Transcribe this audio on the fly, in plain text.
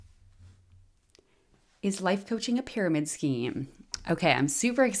Is life coaching a pyramid scheme? Okay, I'm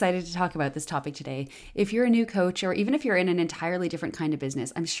super excited to talk about this topic today. If you're a new coach, or even if you're in an entirely different kind of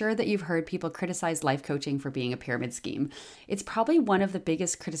business, I'm sure that you've heard people criticize life coaching for being a pyramid scheme. It's probably one of the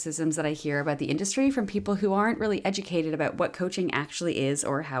biggest criticisms that I hear about the industry from people who aren't really educated about what coaching actually is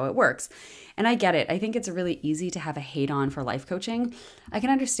or how it works. And I get it. I think it's really easy to have a hate on for life coaching. I can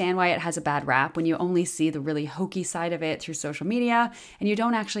understand why it has a bad rap when you only see the really hokey side of it through social media and you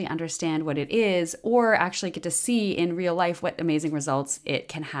don't actually understand what it is or actually get to see in real life what amazing results it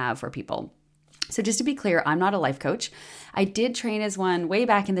can have for people. So just to be clear, I'm not a life coach. I did train as one way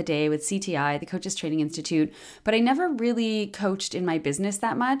back in the day with CTI, the Coaches Training Institute, but I never really coached in my business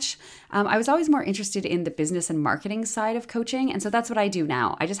that much. I was always more interested in the business and marketing side of coaching, and so that's what I do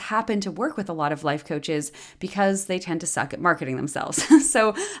now. I just happen to work with a lot of life coaches because they tend to suck at marketing themselves.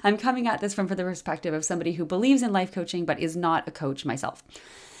 So I'm coming at this from the perspective of somebody who believes in life coaching but is not a coach myself.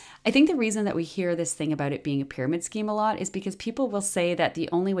 I think the reason that we hear this thing about it being a pyramid scheme a lot is because people will say that the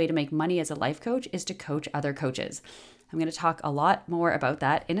only way to make money as a life coach is to coach other coaches. I'm going to talk a lot more about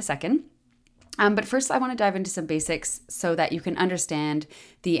that in a second. But first, I want to dive into some basics so that you can understand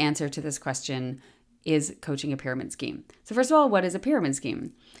the answer to this question: is coaching a pyramid scheme? So first of all, what is a pyramid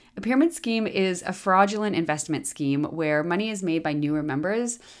scheme? A pyramid scheme is a fraudulent investment scheme where money is made by newer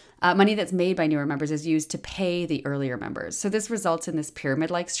members. Money that's made by newer members is used to pay the earlier members. So this results in this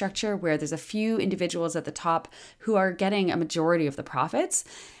pyramid-like structure where there's a few individuals at the top who are getting a majority of the profits.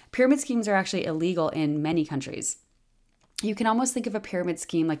 Pyramid schemes are actually illegal in many countries. You can almost think of a pyramid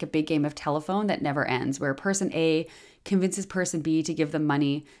scheme like a big game of telephone that never ends, where person A convinces person B to give them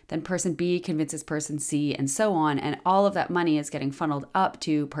money, then person B convinces person C, and so on, and all of that money is getting funneled up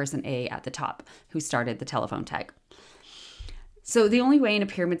to person A at the top, who started the telephone tag. So the only way in a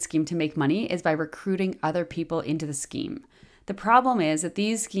pyramid scheme to make money is by recruiting other people into the scheme. The problem is that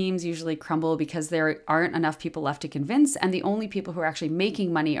these schemes usually crumble because there aren't enough people left to convince, and the only people who are actually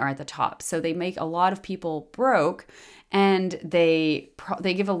making money are at the top. So they make a lot of people broke, and they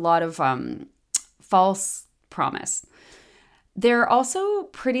give a lot of false promise. They're also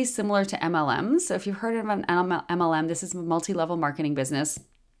pretty similar to MLMs. So if you've heard of an MLM, this is a multi-level marketing business.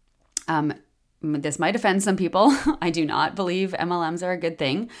 This might offend some people. I do not believe MLMs are a good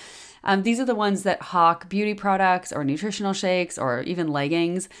thing. These are the ones that hawk beauty products or nutritional shakes or even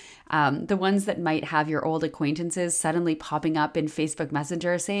leggings. The ones that might have your old acquaintances suddenly popping up in Facebook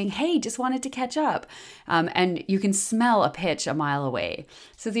Messenger saying, hey, just wanted to catch up. And you can smell a pitch a mile away.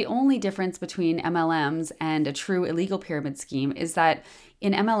 So the only difference between MLMs and a true illegal pyramid scheme is that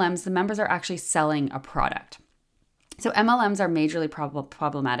in MLMs, the members are actually selling a product. So MLMs are majorly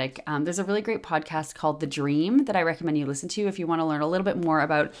problematic. There's a really great podcast called The Dream that I recommend you listen to if you want to learn a little bit more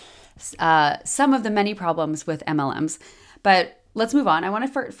about some of the many problems with MLMs. But let's move on. I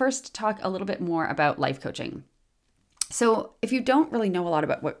want to first talk a little bit more about life coaching. So if you don't really know a lot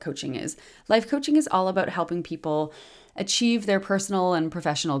about what coaching is, life coaching is all about helping people achieve their personal and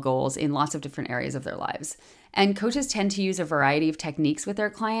professional goals in lots of different areas of their lives. And coaches tend to use a variety of techniques with their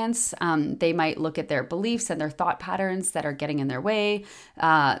clients. They might look at their beliefs and their thought patterns that are getting in their way.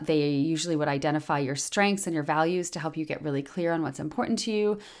 They usually would identify your strengths and your values to help you get really clear on what's important to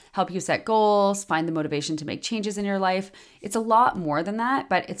you, help you set goals, find the motivation to make changes in your life. It's a lot more than that,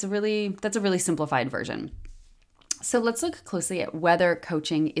 but that's a really simplified version. So let's look closely at whether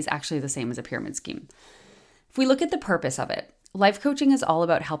coaching is actually the same as a pyramid scheme. If we look at the purpose of it, life coaching is all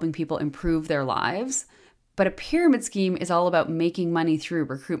about helping people improve their lives, but a pyramid scheme is all about making money through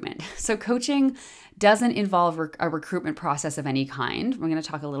recruitment. So coaching doesn't involve a recruitment process of any kind. We're going to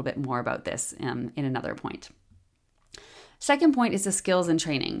talk a little bit more about this in another point. Second point is the skills and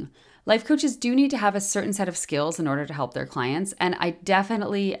training. Life coaches do need to have a certain set of skills in order to help their clients. And I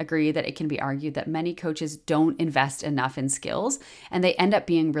definitely agree that it can be argued that many coaches don't invest enough in skills and they end up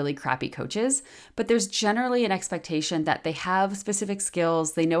being really crappy coaches. But there's generally an expectation that they have specific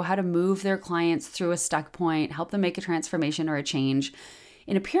skills. They know how to move their clients through a stuck point, help them make a transformation or a change.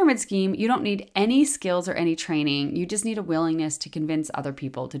 In a pyramid scheme, you don't need any skills or any training. You just need a willingness to convince other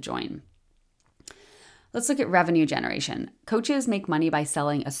people to join. Let's look at revenue generation. Coaches make money by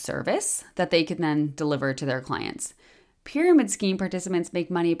selling a service that they can then deliver to their clients. Pyramid scheme participants make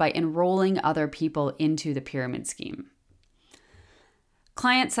money by enrolling other people into the pyramid scheme.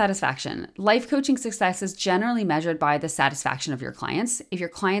 Client satisfaction. Life coaching success is generally measured by the satisfaction of your clients. If your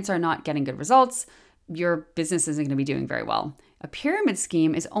clients are not getting good results, your business isn't going to be doing very well. A pyramid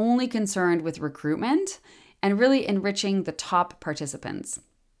scheme is only concerned with recruitment and really enriching the top participants.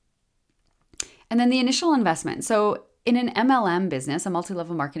 And then the initial investment. So in an MLM business, a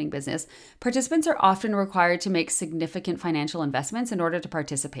multi-level marketing business, participants are often required to make significant financial investments in order to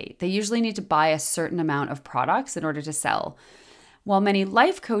participate. They usually need to buy a certain amount of products in order to sell. While many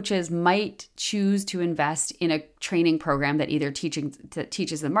life coaches might choose to invest in a training program that either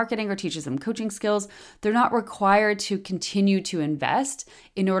teaches them marketing or teaches them coaching skills, they're not required to continue to invest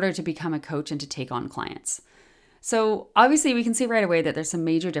in order to become a coach and to take on clients. So obviously we can see right away that there's some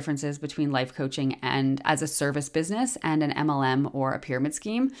major differences between life coaching and as a service business and an MLM or a pyramid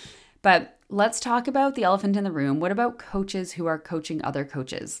scheme. But let's talk about the elephant in the room. What about coaches who are coaching other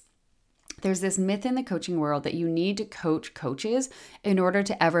coaches? There's this myth in the coaching world that you need to coach coaches in order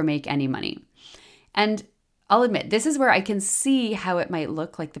to ever make any money. And I'll admit, this is where I can see how it might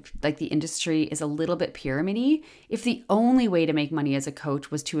look like the industry is a little bit pyramid-y if the only way to make money as a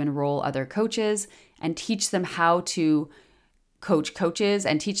coach was to enroll other coaches and teach them how to coach coaches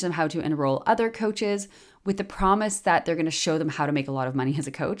and teach them how to enroll other coaches with the promise that they're going to show them how to make a lot of money as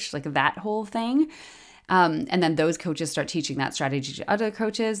a coach, like that whole thing. And then those coaches start teaching that strategy to other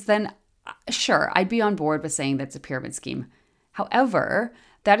coaches, then sure, I'd be on board with saying that's a pyramid scheme. However,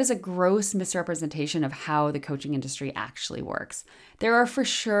 that is a gross misrepresentation of how the coaching industry actually works. There are for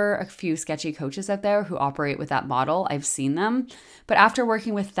sure a few sketchy coaches out there who operate with that model. I've seen them. But after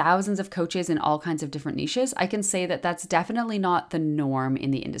working with thousands of coaches in all kinds of different niches, I can say that that's definitely not the norm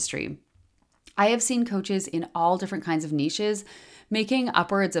in the industry. I have seen coaches in all different kinds of niches making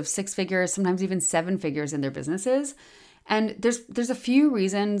upwards of 6 figures, sometimes even 7 figures in their businesses. And there's a few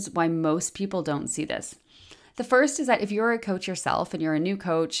reasons why most people don't see this. The first is that if you're a coach yourself and you're a new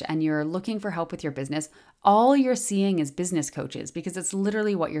coach and you're looking for help with your business, all you're seeing is business coaches because it's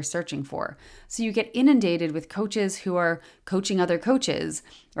literally what you're searching for. So you get inundated with coaches who are coaching other coaches,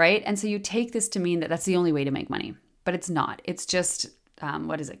 right? And so you take this to mean that that's the only way to make money, but it's not. It's just,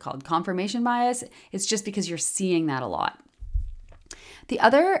 what is it called? Confirmation bias. It's just because you're seeing that a lot. The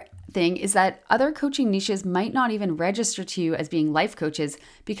other thing is that other coaching niches might not even register to you as being life coaches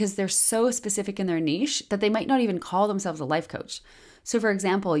because they're so specific in their niche that they might not even call themselves a life coach. So for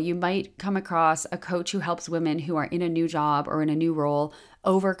example, you might come across a coach who helps women who are in a new job or in a new role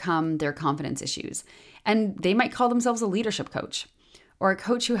overcome their confidence issues. And they might call themselves a leadership coach. Or a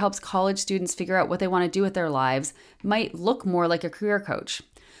coach who helps college students figure out what they want to do with their lives might look more like a career coach.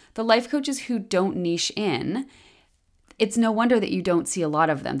 The life coaches who don't niche in, it's no wonder that you don't see a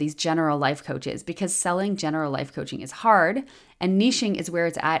lot of them, these general life coaches, because selling general life coaching is hard and niching is where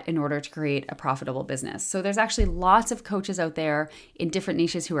it's at in order to create a profitable business. So there's actually lots of coaches out there in different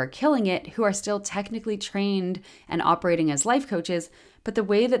niches who are killing it, who are still technically trained and operating as life coaches, but the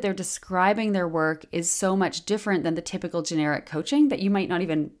way that they're describing their work is so much different than the typical generic coaching that you might not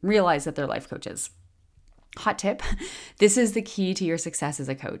even realize that they're life coaches. Hot tip, this is the key to your success as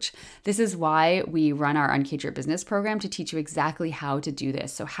a coach. This is why we run our Uncage Your Business program, to teach you exactly how to do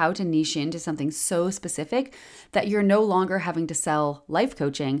this. So how to niche into something so specific that you're no longer having to sell life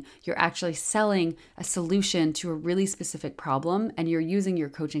coaching. You're actually selling a solution to a really specific problem, and you're using your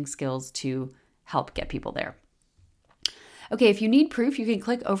coaching skills to help get people there. Okay, if you need proof, you can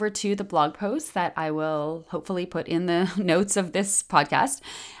click over to the blog post that I will hopefully put in the notes of this podcast.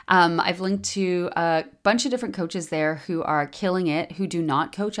 I've linked to a bunch of different coaches there who are killing it, who do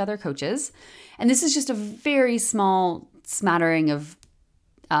not coach other coaches. And this is just a very small smattering of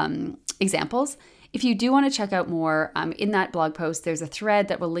examples. If you do want to check out more, in that blog post, there's a thread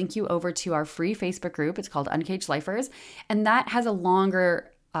that will link you over to our free Facebook group. It's called Uncaged Lifers. And that has a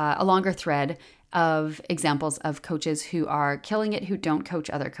longer thread of examples of coaches who are killing it, who don't coach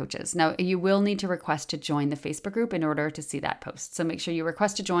other coaches. Now, you will need to request to join the Facebook group in order to see that post. So make sure you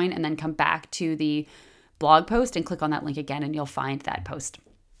request to join and then come back to the blog post and click on that link again and you'll find that post.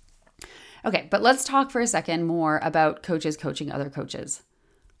 Okay, but let's talk for a second more about coaches coaching other coaches.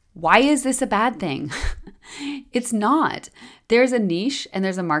 Why is this a bad thing? It's not. There's a niche and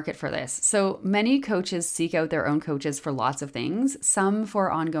there's a market for this. So many coaches seek out their own coaches for lots of things, some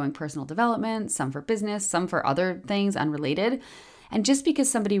for ongoing personal development, some for business, some for other things unrelated. And just because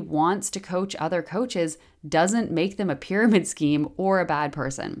somebody wants to coach other coaches doesn't make them a pyramid scheme or a bad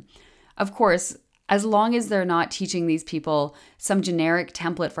person. Of course, as long as they're not teaching these people some generic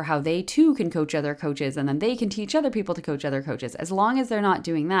template for how they too can coach other coaches and then they can teach other people to coach other coaches, as long as they're not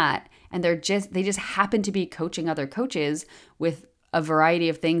doing that and they just happen to be coaching other coaches with a variety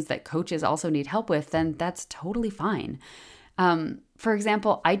of things that coaches also need help with, then that's totally fine. For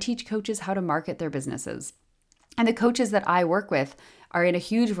example, I teach coaches how to market their businesses. And the coaches that I work with are in a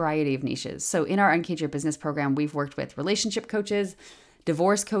huge variety of niches. So in our Uncage Your Business program, we've worked with relationship coaches,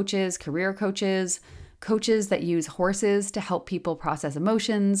 divorce coaches, career coaches, coaches that use horses to help people process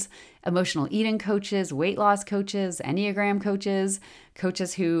emotions, emotional eating coaches, weight loss coaches, Enneagram coaches,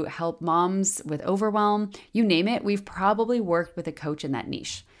 coaches who help moms with overwhelm. You name it, we've probably worked with a coach in that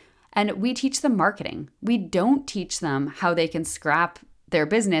niche. And we teach them marketing. We don't teach them how they can scrap their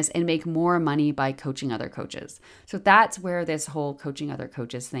business and make more money by coaching other coaches. So that's where this whole coaching other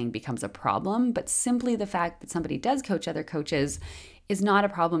coaches thing becomes a problem. But simply the fact that somebody does coach other coaches is not a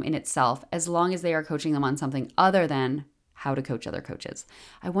problem in itself, as long as they are coaching them on something other than how to coach other coaches.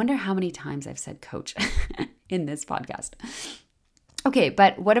 I wonder how many times I've said coach in this podcast. Okay,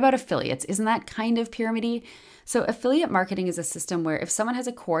 but what about affiliates? Isn't that kind of pyramid-y? So affiliate marketing is a system where if someone has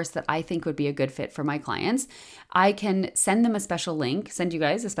a course that I think would be a good fit for my clients, I can send them a special link, send you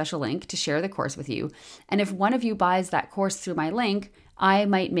guys a special link to share the course with you. And if one of you buys that course through my link, I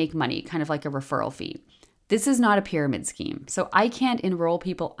might make money, kind of like a referral fee. This is not a pyramid scheme. So I can't enroll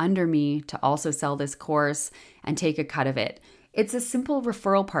people under me to also sell this course and take a cut of it. It's a simple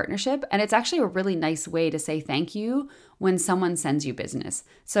referral partnership, and it's actually a really nice way to say thank you when someone sends you business.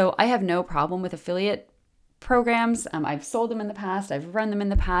 So I have no problem with affiliate programs. I've sold them in the past. I've run them in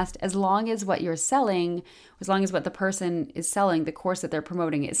the past. As long as what you're selling, as long as what the person is selling, the course that they're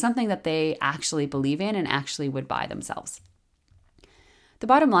promoting, is something that they actually believe in and actually would buy themselves. The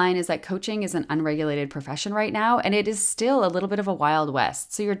bottom line is that coaching is an unregulated profession right now, and it is still a little bit of a wild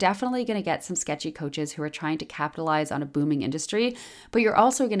west. So you're definitely going to get some sketchy coaches who are trying to capitalize on a booming industry, but you're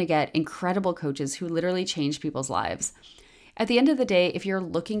also going to get incredible coaches who literally change people's lives. At the end of the day, if you're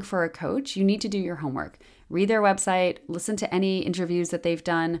looking for a coach, you need to do your homework. Read their website, listen to any interviews that they've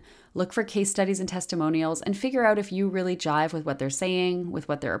done, look for case studies and testimonials, and figure out if you really jive with what they're saying, with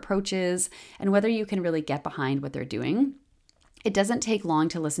what their approach is, and whether you can really get behind what they're doing. It doesn't take long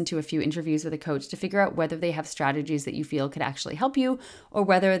to listen to a few interviews with a coach to figure out whether they have strategies that you feel could actually help you or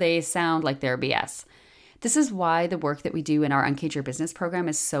whether they sound like they're BS. This is why the work that we do in our Uncage Your Business program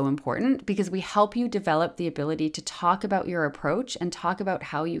is so important, because we help you develop the ability to talk about your approach and talk about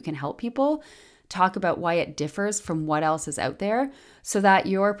how you can help people, talk about why it differs from what else is out there, so that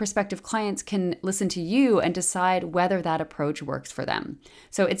your prospective clients can listen to you and decide whether that approach works for them.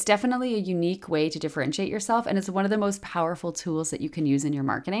 So it's definitely a unique way to differentiate yourself, and it's one of the most powerful tools that you can use in your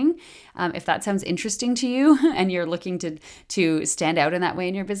marketing. If that sounds interesting to you and you're looking to stand out in that way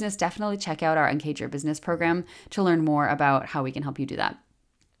in your business, definitely check out our Uncage Your Business program to learn more about how we can help you do that.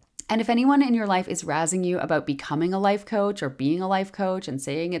 And if anyone in your life is razzing you about becoming a life coach or being a life coach and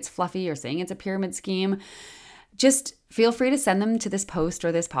saying it's fluffy or saying it's a pyramid scheme, just feel free to send them to this post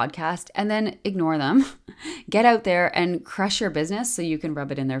or this podcast and then ignore them. Get out there and crush your business so you can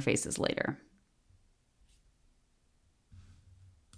rub it in their faces later.